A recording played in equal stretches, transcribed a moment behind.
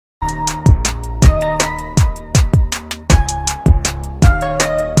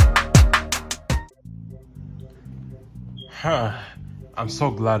I'm so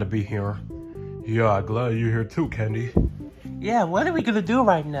glad to be here. Yeah, glad you're here too, Candy. Yeah, what are we gonna do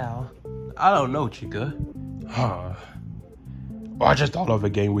right now? I don't know, Chica. Well, I just thought of a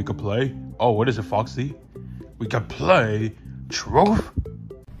game we could play. Oh, what is it, Foxy? We could play Truth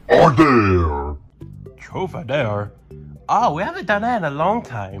or Dare. Truth or Dare? Oh, we haven't done that in a long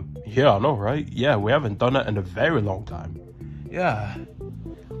time. Yeah, I know, right? Yeah, we haven't done that in a very long time. Yeah,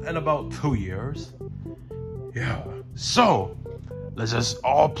 in about 2 years. Yeah, so let's just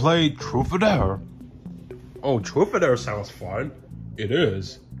all play Truth or Dare. Oh, Truth or Dare sounds fun. It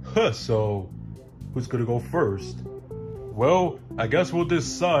is. So, who's gonna go first? Well, I guess we'll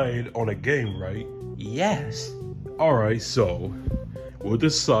decide on a game, right? Yes. Alright, so we'll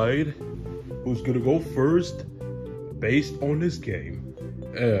decide who's gonna go first based on this game.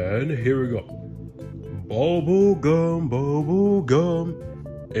 And here we go. Bubble gum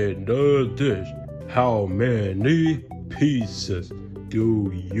in the dish. How many pieces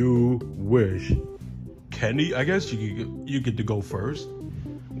do you wish? Kenny, I guess you get to go first.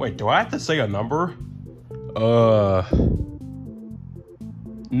 Wait, do I have to say a number?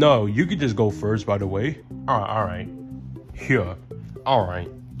 No, you can just go first, by the way. Alright. Here. Alright.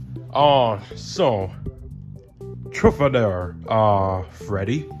 So Truth or Dare,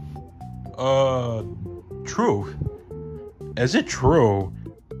 Freddy? Truth. Is it true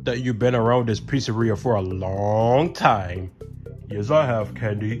that you've been around this pizzeria for a long time? Yes, I have,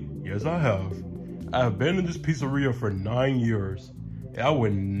 Candy. Yes, I have. I've been in this pizzeria for 9 years. I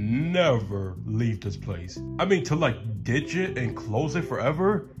would never leave this place. I mean, to like ditch it and close it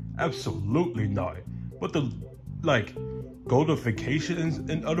forever? Absolutely not. But to like go to vacations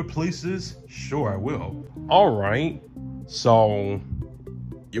in other places? Sure, I will. All right. So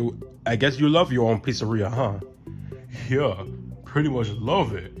I guess you love your own pizzeria, huh? Yeah, pretty much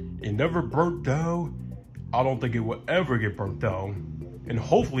love it. It never burnt down. I don't think it will ever get burnt down. And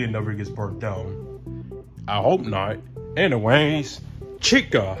hopefully it never gets burnt down. I hope not. Anyways,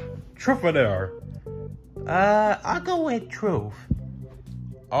 Chica, Truth or Dare? I'll go with Truth.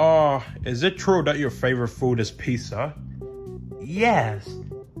 Is it true that your favorite food is pizza? Yes.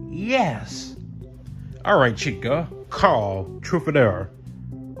 Alright, Chica, Carl, Truth or Dare?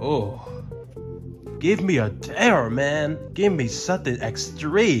 Oh, give me a dare, man. Give me something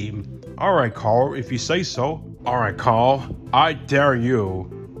extreme. Alright, Carl, if you say so. Alright, Carl, I dare you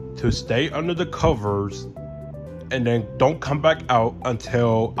to stay under the covers and then don't come back out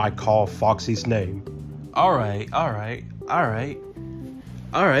until I call Foxy's name. Alright,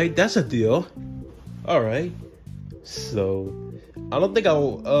 that's a deal. Alright. So, I don't think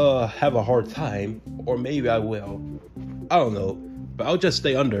I'll have a hard time, or maybe I will. I don't know, but I'll just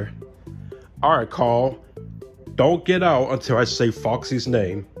stay under. Alright, Carl, don't get out until I say Foxy's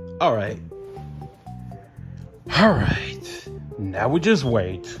name. Alright, now we just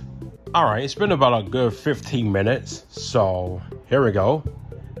wait. Alright, it's been about a good 15 minutes, so here we go.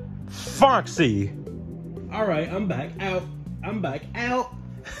 Foxy! Alright, I'm back out.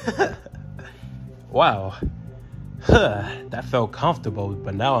 Wow. That felt comfortable,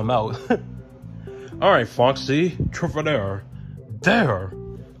 but now I'm out. Alright, Foxy, Truth or Dare? Dare!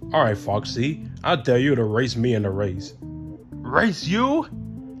 Alright, Foxy, I dare you to race me in the race. Race you?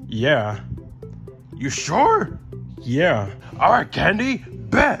 Yeah. You sure? Yeah. Alright, Candy,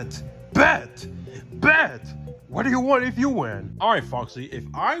 bet! What do you want if you win? Alright, Foxy, if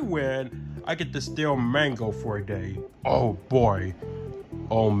I win, I get to steal mango for a day. Oh boy.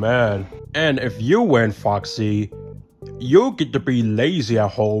 Oh man. And if you win, Foxy, you get to be lazy at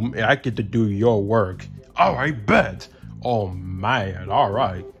home and I get to do your work. Alright, bet. Oh man,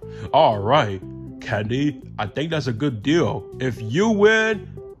 alright. Candy, I think that's a good deal. If you win,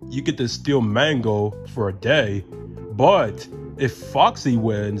 you get to steal mango for a day. But if Foxy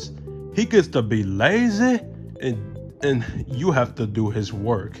wins, he gets to be lazy and you have to do his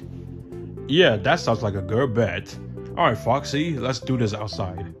work. Yeah, that sounds like a good bet. Alright, Foxy, let's do this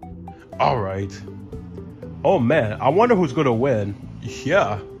outside. Alright. Oh man, I wonder who's gonna win.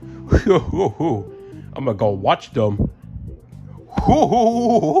 Yeah. I'm gonna go watch them.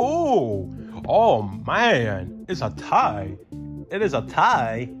 Oh man, it's a tie. It is a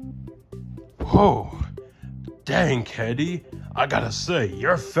tie. Oh, dang, Candy. I gotta say,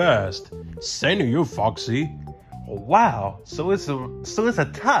 you're fast. Same to you, Foxy. Wow, so it's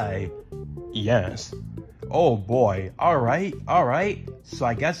a tie. Yes. Oh boy. Alright. So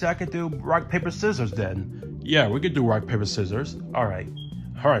I guess I could do rock, paper, scissors then. Yeah, we could do rock, paper, scissors. Alright,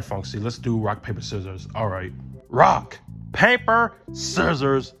 Foxy, let's do rock, paper, scissors. Alright. Rock, paper,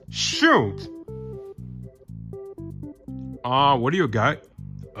 scissors, shoot! What do you got?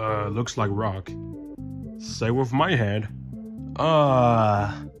 Looks like rock. Say with my hand.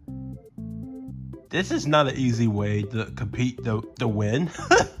 This is not an easy way to compete to win.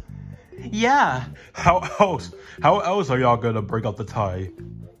 Yeah. How else are y'all gonna break up the tie?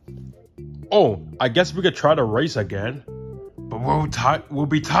 Oh, I guess we could try to race again. But we'll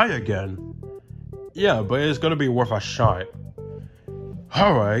be tied again. Yeah, but it's gonna be worth a shot.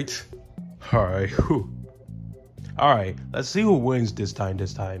 Alright. Whew. Alright, let's see who wins this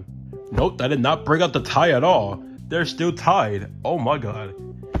time. Nope, that did not break up the tie at all. They're still tied. Oh my god.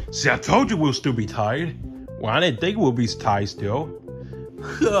 See, I told you we'll still be tied. Well, I didn't think we'll be tied still.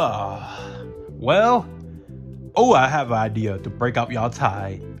 Well, I have an idea to break up y'all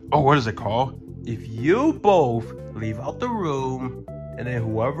tie. Oh, what is it called? If you both leave out the room, and then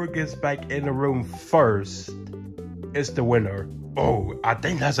whoever gets back in the room first is the winner. Oh, I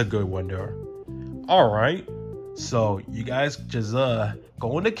think that's a good one there. Alright, so you guys just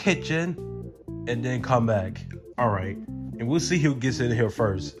go in the kitchen and then come back. Alright, and we'll see who gets in here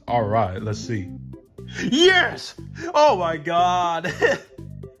first. Alright, let's see. Yes! Oh my god!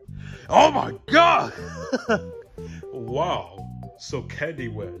 Oh my god! Wow, so Candy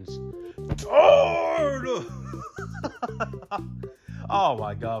wins. Oh! Oh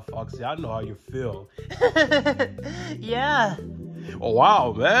my god, Foxy, I know how you feel. Yeah. Oh,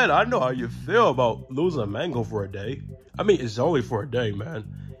 wow, man, I know how you feel about losing Mango for a day. I mean, it's only for a day,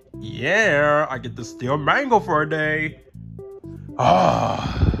 man. Yeah, I get to steal Mango for a day.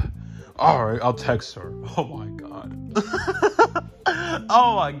 Alright, I'll text her. Oh my god.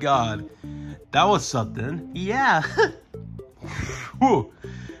 Oh my god. That was something. Yeah. Whew.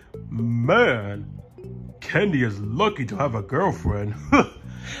 Man, Candy is lucky to have a girlfriend.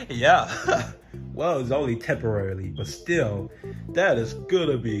 Yeah. Well, it's only temporarily, but still, that is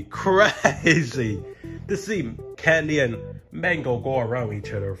gonna be crazy to see Candy and Mango go around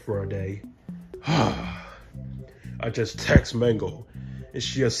each other for a day. I just text Mango, and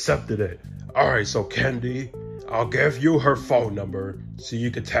she accepted it. Alright, so Candy, I'll give you her phone number so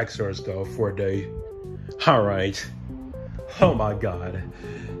you can text her and stuff for a day. Alright. Oh my god.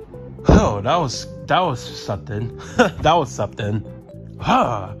 Oh, that was something. That was something.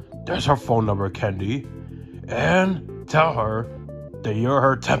 There's her phone number, Candy. And tell her that you're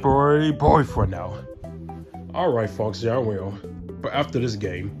her temporary boyfriend now. Alright, folks, yeah, I will. But after this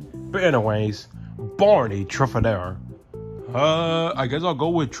game. But anyways, Barney, truth or dare? I guess I'll go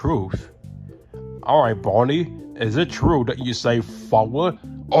with truth. Alright, Barney, is it true that you say forward?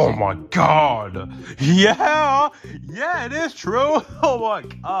 Oh my god! Yeah, it is true. Oh my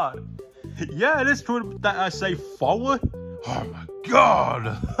god. Yeah, it is true that I say forward. Oh my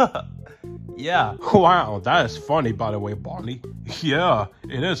god! Yeah. Wow, that is funny, by the way, Barney. Yeah,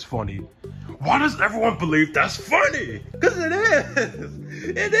 it is funny. Why does everyone believe that's funny? Because it is.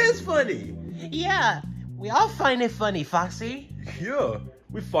 It is funny. Yeah, we all find it funny, Foxy. Yeah,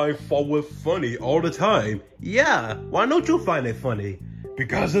 we find forward funny all the time. Yeah, why don't you find it funny?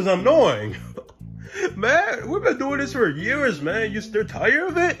 Because it's annoying. Man, we've been doing this for years, man. You still tired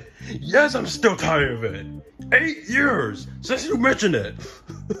of it? Yes, I'm still tired of it. 8 years since you mentioned it.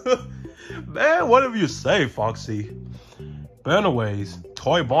 Man, whatever you say, Foxy. But anyways,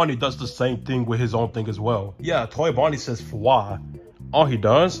 Toy Bonnie does the same thing with his own thing as well. Yeah, Toy Bonnie says fwa. Oh, he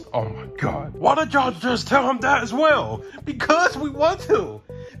does? Oh my god. Why don't y'all just tell him that as well? Because we want to.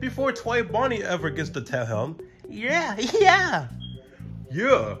 Before Toy Bonnie ever gets to tell him. Yeah. Yeah.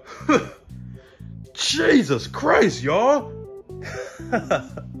 Jesus Christ, y'all.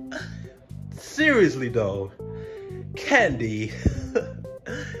 Seriously though, Candy,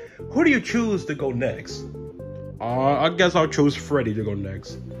 who do you choose to go next? I guess I'll choose Freddy to go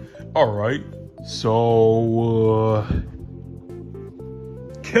next. Alright, so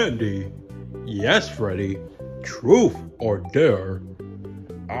Candy. Yes, Freddy. Truth or dare?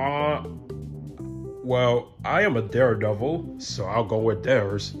 Well, I am a daredevil, so I'll go with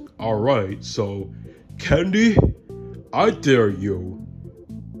dares. Alright, so Candy, I dare you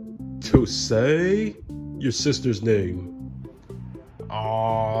to say your sister's name.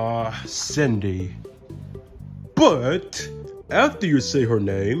 Cindy. But after you say her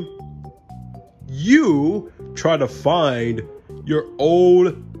name, you try to find your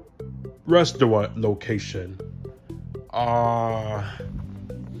old restaurant location.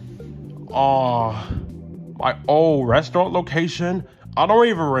 My old restaurant location? I don't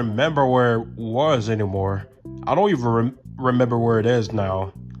even remember where it was anymore. I don't even remember where it is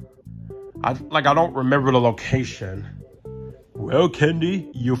now. I don't remember the location. Well, Candy,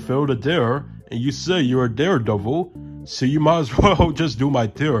 you failed a dare, and you say you're a daredevil, so you might as well just do my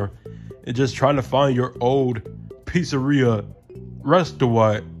dare and just try to find your old pizzeria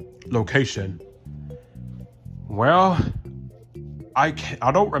restaurant location. Well,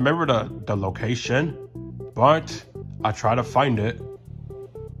 I don't remember the location, but I try to find it.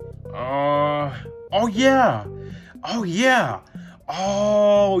 Oh yeah. Oh yeah.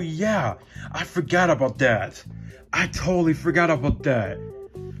 Oh yeah. I forgot about that. I totally forgot about that.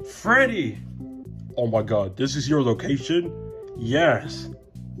 Freddy. Oh my god, this is your location? Yes.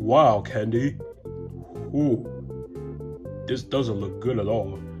 Wow, Candy. Ooh. This doesn't look good at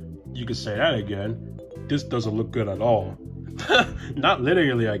all. You can say that again. This doesn't look good at all. Not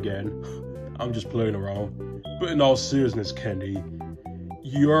literally again. I'm just playing around. But in all seriousness, Candy,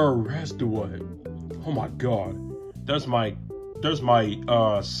 you're a restaurant. Oh my god. There's my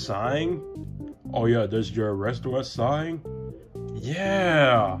sign. Oh yeah, there's your restaurant sign.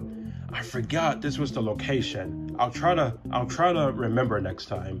 Yeah. I forgot this was the location. I'll try to remember next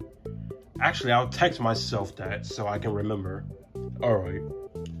time. Actually, I'll text myself that so I can remember. Alright,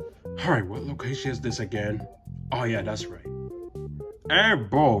 what location is this again? Oh yeah, that's right. And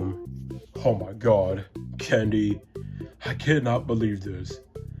boom. Oh my god, Candy. I cannot believe this.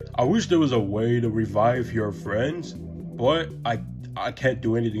 I wish there was a way to revive your friends, but I can't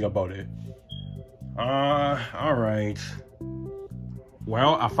do anything about it. Alright.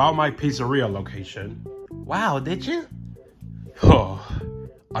 Well, I found my pizzeria location. Wow, did you? Oh,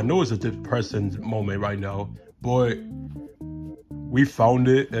 I know it's a depressing moment right now, but we found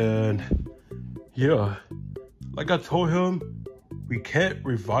it, and yeah, like I told him, we can't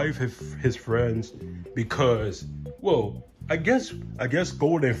revive his friends because, well, I guess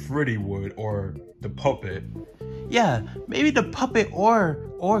Golden Freddy would, or the puppet. Yeah, maybe the puppet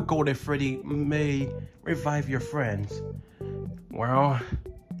or Golden Freddy may revive your friends. Well,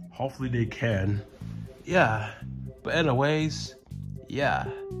 hopefully they can. Yeah, but anyways, yeah,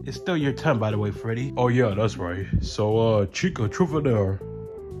 it's still your turn, by the way, Freddy. Oh yeah, that's right. So, Chica, truth or dare?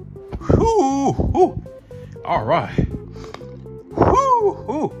 Whoo! All right.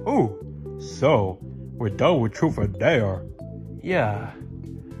 Whoo! So, we're done with truth or dare. Yeah.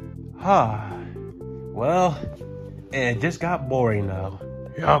 Well, it just got boring now.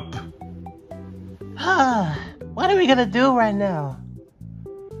 Yup. What are we gonna do right now?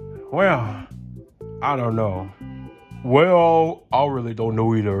 Well, I don't know. Well, I really don't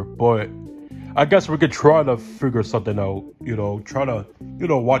know either, but I guess we could try to figure something out. Try to,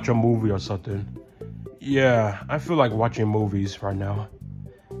 watch a movie or something. Yeah, I feel like watching movies right now.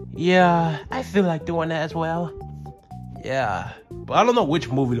 Yeah, I feel like doing that as well. Yeah, but I don't know which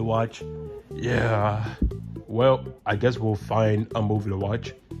movie to watch. Yeah, well, I guess we'll find a movie to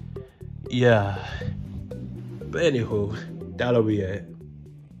watch. Yeah. But anywho, that'll be it.